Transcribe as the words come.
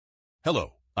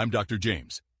Hello, I'm Dr.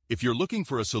 James. If you're looking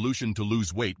for a solution to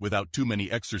lose weight without too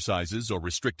many exercises or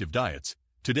restrictive diets,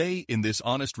 today in this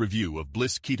honest review of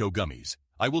Bliss Keto Gummies,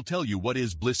 I will tell you what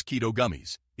is Bliss Keto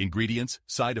Gummies, ingredients,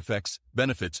 side effects,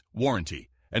 benefits,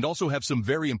 warranty, and also have some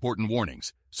very important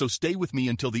warnings, so stay with me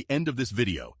until the end of this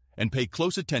video and pay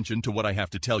close attention to what I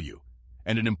have to tell you.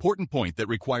 And an important point that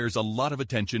requires a lot of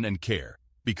attention and care,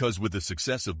 because with the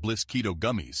success of Bliss Keto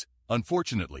Gummies,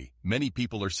 unfortunately, many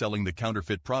people are selling the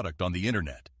counterfeit product on the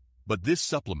internet. But this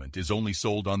supplement is only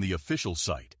sold on the official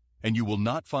site, and you will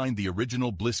not find the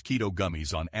original Bliss Keto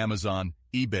Gummies on Amazon,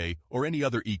 eBay, or any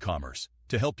other e-commerce.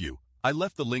 To help you, I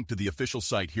left the link to the official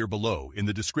site here below in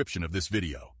the description of this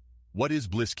video. What is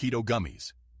Bliss Keto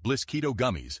Gummies? Bliss Keto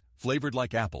Gummies, flavored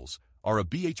like apples, are a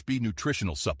BHB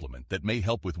nutritional supplement that may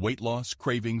help with weight loss,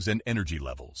 cravings, and energy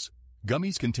levels.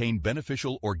 Gummies contain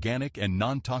beneficial organic and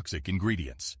non-toxic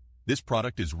ingredients. This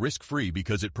product is risk-free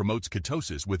because it promotes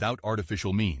ketosis without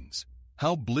artificial means.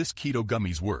 How Bliss Keto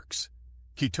Gummies works.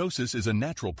 Ketosis is a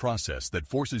natural process that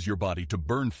forces your body to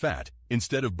burn fat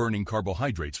instead of burning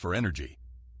carbohydrates for energy.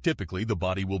 Typically, the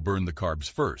body will burn the carbs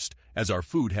first, as our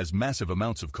food has massive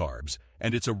amounts of carbs,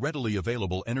 and it's a readily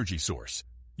available energy source.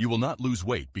 You will not lose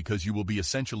weight because you will be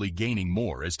essentially gaining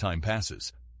more as time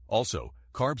passes. Also,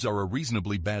 carbs are a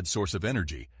reasonably bad source of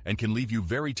energy and can leave you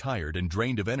very tired and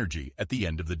drained of energy at the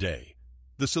end of the day.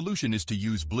 The solution is to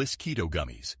use Bliss Keto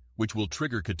Gummies, which will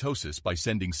trigger ketosis by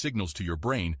sending signals to your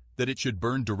brain that it should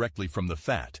burn directly from the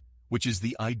fat, which is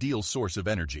the ideal source of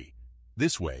energy.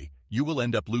 This way, you will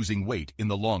end up losing weight in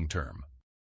the long term.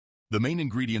 The main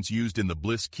ingredients used in the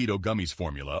Bliss Keto Gummies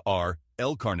formula are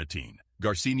L-carnitine,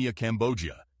 Garcinia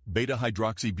cambogia,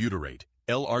 beta-hydroxybutyrate,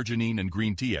 L-arginine, and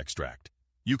green tea extract.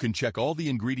 You can check all the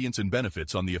ingredients and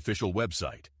benefits on the official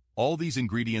website. All these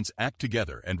ingredients act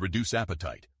together and reduce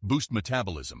appetite, boost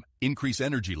metabolism, increase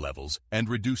energy levels, and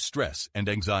reduce stress and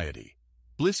anxiety.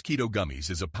 Bliss Keto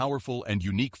Gummies is a powerful and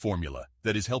unique formula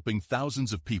that is helping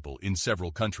thousands of people in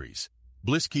several countries.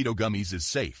 Bliss Keto Gummies is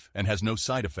safe and has no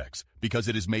side effects because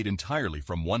it is made entirely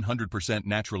from 100%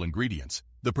 natural ingredients.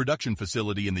 The production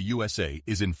facility in the USA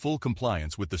is in full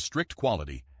compliance with the strict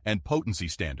quality and potency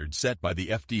standards set by the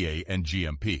FDA and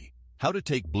GMP. How to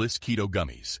take Bliss Keto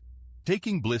Gummies.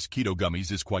 Taking Bliss Keto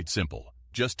Gummies is quite simple.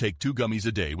 Just take 2 gummies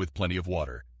a day with plenty of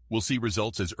water. We'll see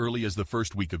results as early as the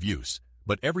first week of use,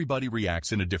 but everybody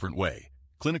reacts in a different way.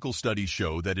 Clinical studies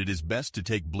show that it is best to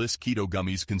take Bliss Keto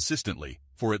Gummies consistently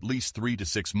for at least 3 to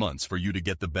 6 months for you to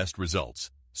get the best results.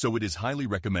 So it is highly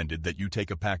recommended that you take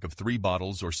a pack of 3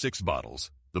 bottles or 6 bottles.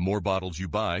 The more bottles you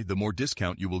buy, the more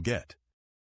discount you will get.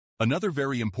 Another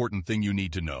very important thing you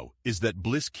need to know is that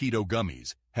Bliss Keto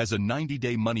Gummies has a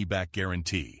 90-day money-back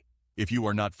guarantee. If you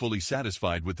are not fully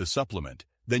satisfied with the supplement,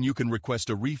 then you can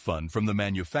request a refund from the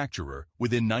manufacturer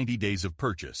within 90 days of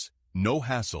purchase. No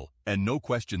hassle and no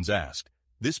questions asked.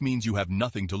 This means you have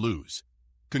nothing to lose.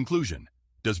 Conclusion.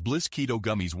 Does Bliss Keto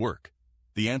Gummies work?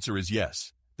 The answer is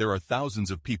yes. There are thousands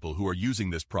of people who are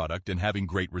using this product and having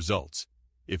great results.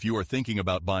 If you are thinking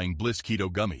about buying Bliss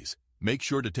Keto Gummies, make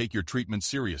sure to take your treatment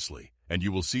seriously, and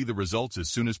you will see the results as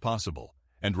soon as possible.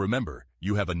 And remember,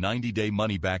 you have a 90-day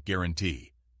money-back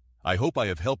guarantee. I hope I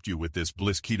have helped you with this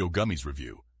Bliss Keto Gummies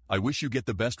review. I wish you get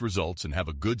the best results and have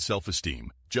a good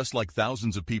self-esteem, just like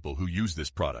thousands of people who use this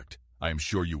product. I am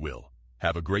sure you will.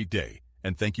 Have a great day,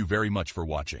 and thank you very much for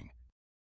watching.